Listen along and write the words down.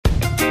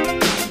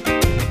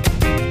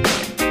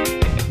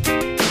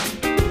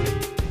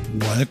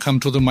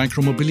Welcome to the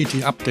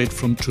Micromobility Update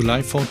from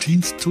July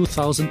 14th,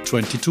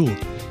 2022.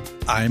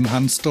 I'm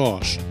Hans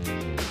Dorsch.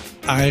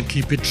 I'll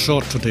keep it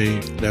short today,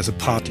 there's a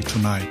party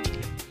tonight.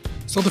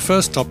 So the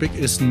first topic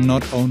is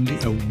not only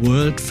a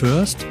world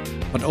first,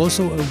 but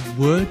also a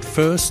world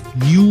first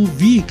new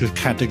vehicle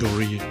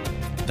category.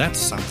 That's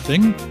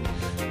something.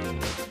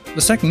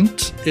 The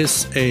second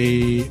is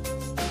a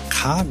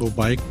cargo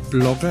bike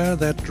blogger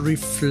that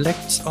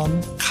reflects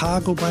on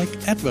cargo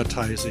bike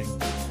advertising.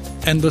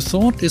 And the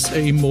third is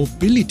a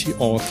mobility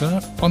author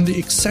on the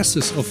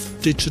excesses of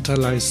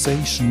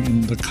digitalization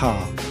in the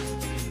car.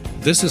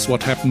 This is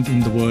what happened in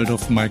the world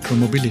of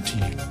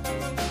micromobility.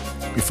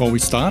 Before we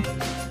start,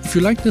 if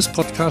you like this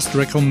podcast,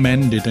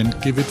 recommend it and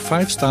give it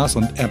 5 stars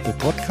on Apple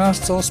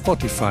Podcasts or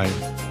Spotify.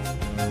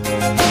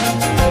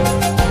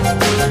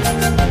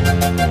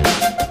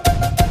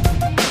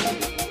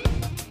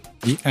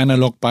 The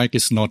analog bike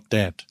is not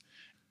dead.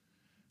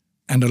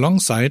 And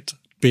alongside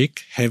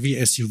big, heavy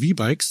SUV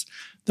bikes,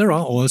 there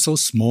are also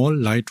small,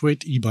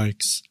 lightweight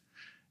e-bikes.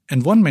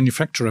 And one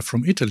manufacturer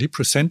from Italy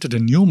presented a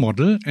new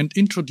model and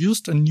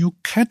introduced a new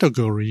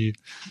category,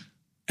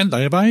 and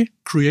thereby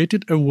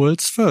created a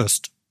world's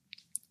first.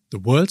 The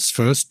world's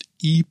first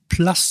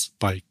E-Plus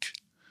bike.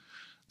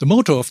 The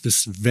motor of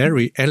this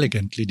very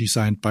elegantly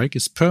designed bike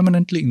is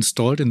permanently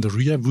installed in the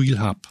rear wheel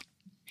hub.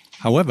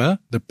 However,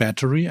 the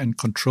battery and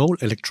control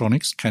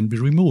electronics can be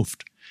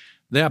removed.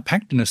 They are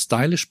packed in a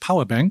stylish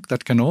power bank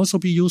that can also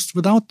be used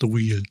without the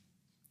wheel.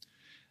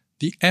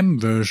 The M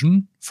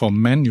version, for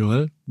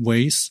manual,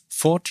 weighs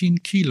 14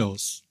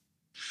 kilos.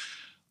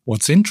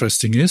 What's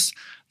interesting is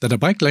that a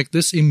bike like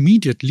this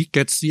immediately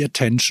gets the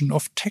attention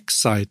of tech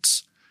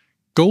sites.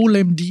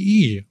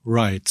 Golem.de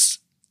writes,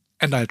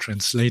 and I'll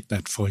translate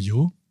that for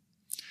you.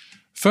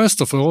 First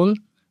of all,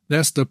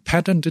 there's the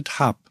patented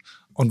hub,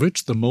 on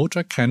which the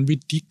motor can be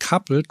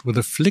decoupled with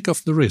a flick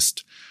of the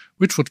wrist,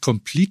 which would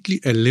completely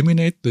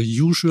eliminate the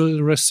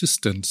usual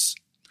resistance.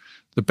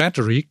 The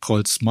battery,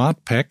 called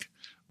Smart Pack,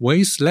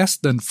 weighs less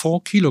than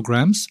 4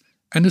 kilograms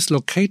and is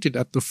located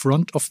at the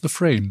front of the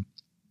frame.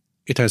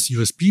 It has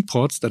USB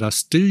ports that are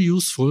still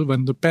useful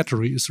when the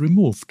battery is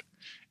removed.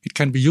 It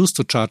can be used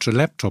to charge a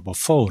laptop or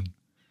phone.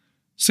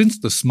 Since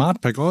the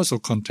Smart Pack also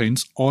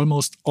contains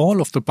almost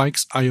all of the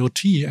bike's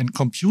IoT and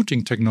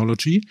computing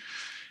technology,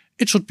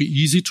 it should be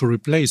easy to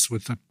replace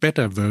with a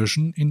better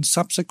version in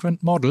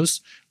subsequent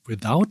models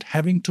without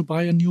having to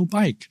buy a new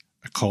bike,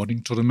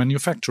 according to the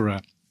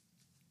manufacturer.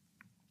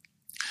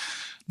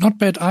 Not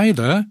bad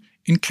either.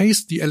 In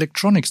case the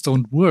electronics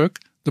don't work,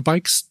 the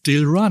bike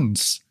still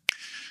runs.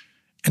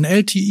 An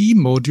LTE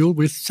module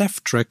with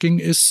theft tracking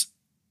is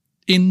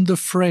in the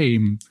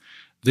frame.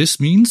 This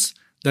means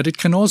that it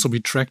can also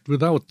be tracked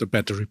without the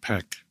battery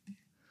pack.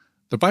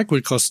 The bike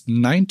will cost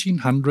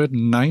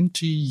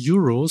 1,990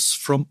 euros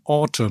from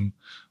autumn.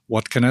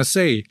 What can I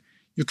say?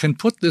 You can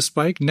put this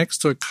bike next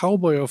to a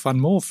Cowboy of Van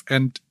Moof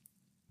and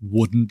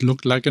wouldn't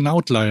look like an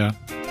outlier.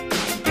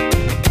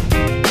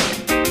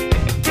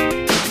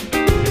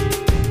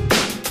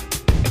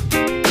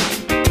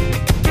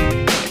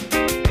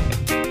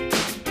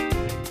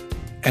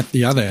 At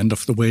the other end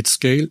of the weight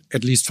scale,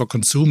 at least for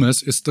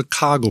consumers, is the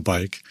cargo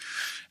bike.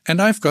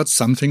 And I've got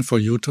something for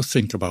you to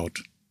think about.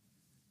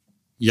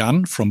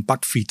 Jan from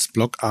Bugfeed's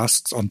blog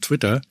asks on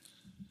Twitter,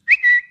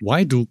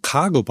 why do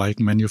cargo bike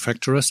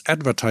manufacturers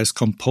advertise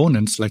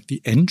components like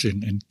the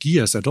engine and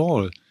gears at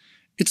all?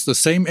 It's the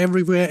same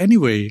everywhere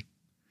anyway.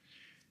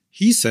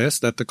 He says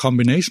that the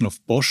combination of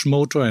Bosch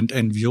motor and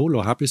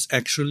Enviolo hub is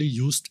actually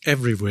used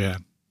everywhere.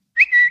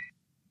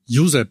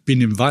 User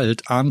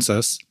Binimwald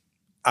answers,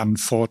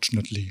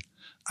 unfortunately,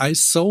 I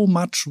so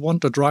much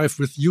want to drive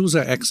with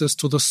user access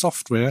to the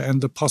software and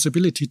the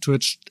possibility to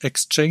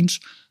exchange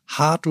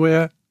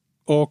hardware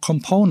or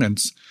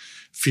components.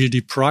 Feel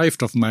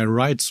deprived of my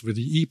rights with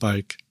the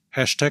e-bike.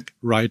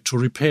 #right to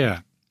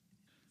repair.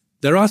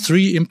 There are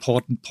 3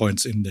 important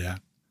points in there.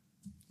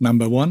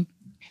 Number 1,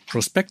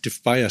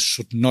 prospective buyers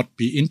should not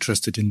be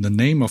interested in the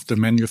name of the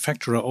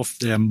manufacturer of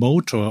their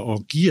motor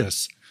or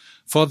gears.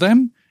 For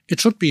them, it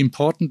should be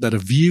important that a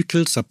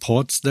vehicle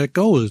supports their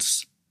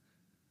goals.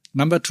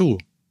 Number 2,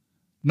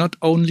 not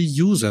only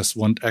users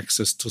want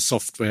access to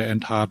software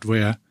and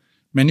hardware,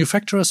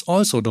 manufacturers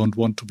also don't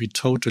want to be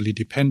totally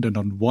dependent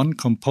on one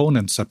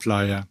component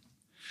supplier.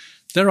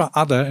 There are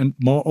other and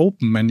more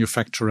open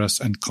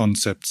manufacturers and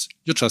concepts.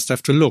 You just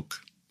have to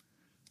look.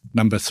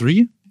 Number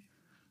 3,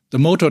 the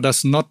motor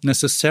does not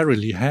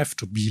necessarily have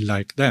to be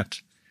like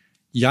that.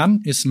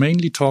 Jan is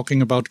mainly talking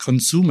about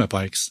consumer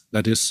bikes,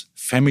 that is,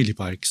 family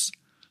bikes.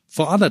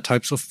 For other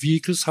types of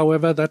vehicles,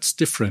 however, that's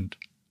different.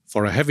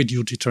 For a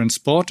heavy-duty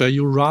transporter,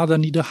 you rather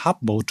need a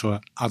hub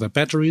motor, other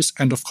batteries,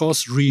 and of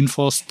course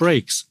reinforced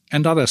brakes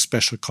and other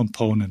special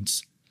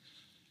components.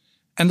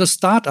 And the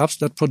startups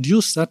that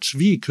produce such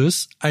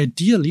vehicles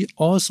ideally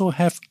also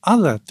have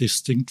other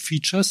distinct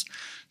features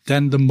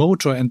than the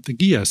motor and the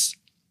gears.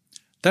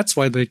 That's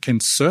why they can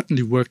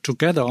certainly work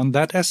together on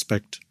that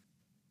aspect.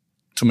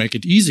 To make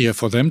it easier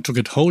for them to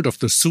get hold of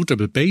the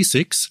suitable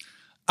basics,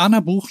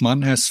 Anna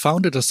Buchmann has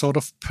founded a sort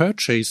of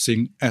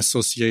purchasing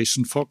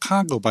association for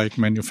cargo bike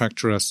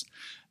manufacturers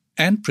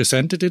and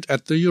presented it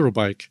at the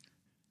Eurobike.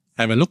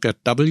 Have a look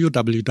at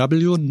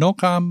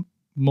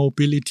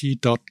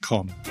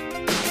www.nokamobility.com.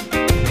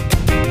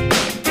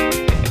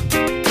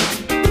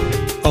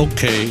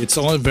 Okay, it's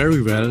all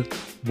very well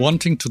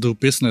wanting to do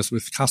business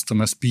with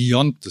customers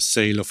beyond the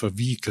sale of a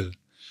vehicle,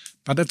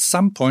 but at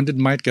some point it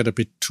might get a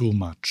bit too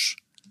much.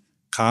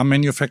 Car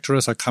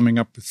manufacturers are coming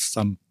up with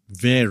some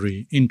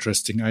very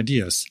interesting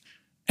ideas.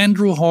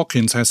 Andrew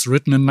Hawkins has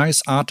written a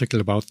nice article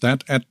about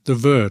that at The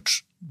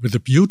Verge with the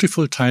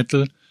beautiful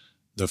title,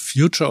 "The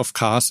Future of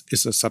Cars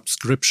is a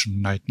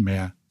Subscription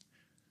Nightmare."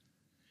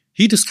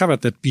 He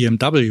discovered that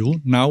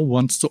BMW now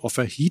wants to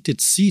offer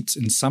heated seats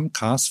in some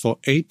cars for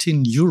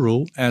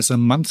 €18 as a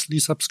monthly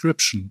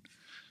subscription.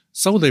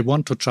 So they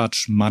want to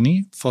charge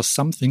money for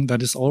something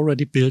that is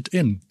already built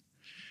in.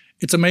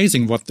 It's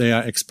amazing what they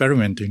are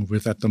experimenting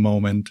with at the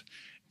moment.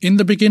 In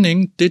the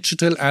beginning,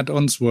 digital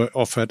add-ons were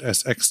offered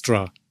as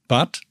extra,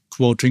 but,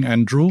 quoting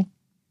Andrew,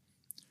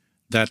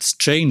 "That's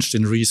changed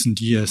in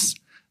recent years,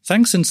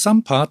 thanks in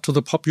some part to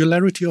the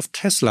popularity of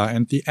Tesla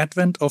and the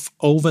advent of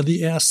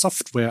over-the-air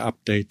software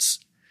updates.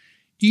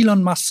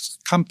 Elon Musk's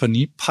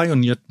company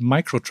pioneered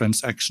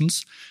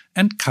microtransactions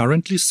and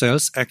currently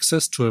sells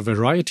access to a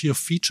variety of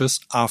features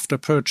after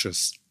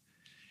purchase.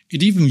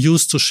 It even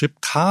used to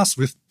ship cars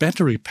with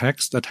battery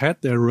packs that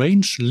had their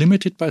range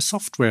limited by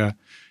software,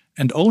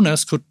 and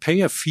owners could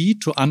pay a fee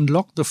to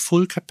unlock the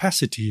full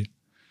capacity.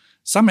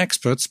 Some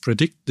experts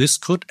predict this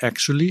could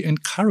actually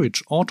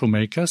encourage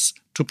automakers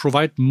to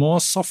provide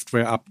more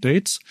software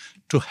updates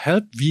to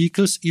help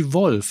vehicles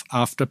evolve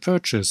after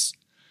purchase.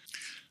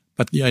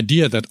 But the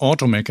idea that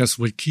automakers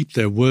will keep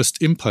their worst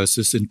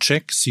impulses in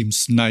check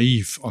seems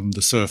naive on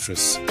the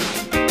surface."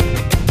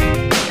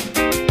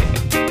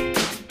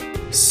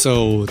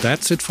 So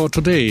that's it for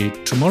today.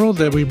 Tomorrow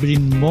there will be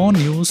more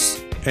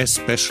news,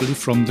 especially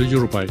from the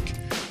Eurobike.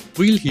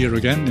 We'll hear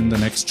again in the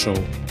next show.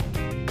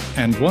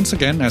 And once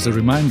again, as a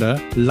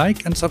reminder,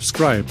 like and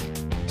subscribe.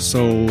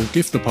 So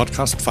give the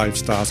podcast 5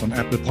 stars on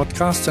Apple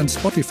Podcasts and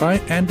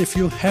Spotify, and if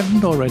you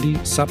haven't already,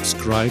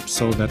 subscribe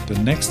so that the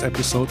next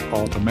episode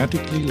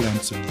automatically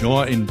lands in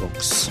your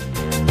inbox.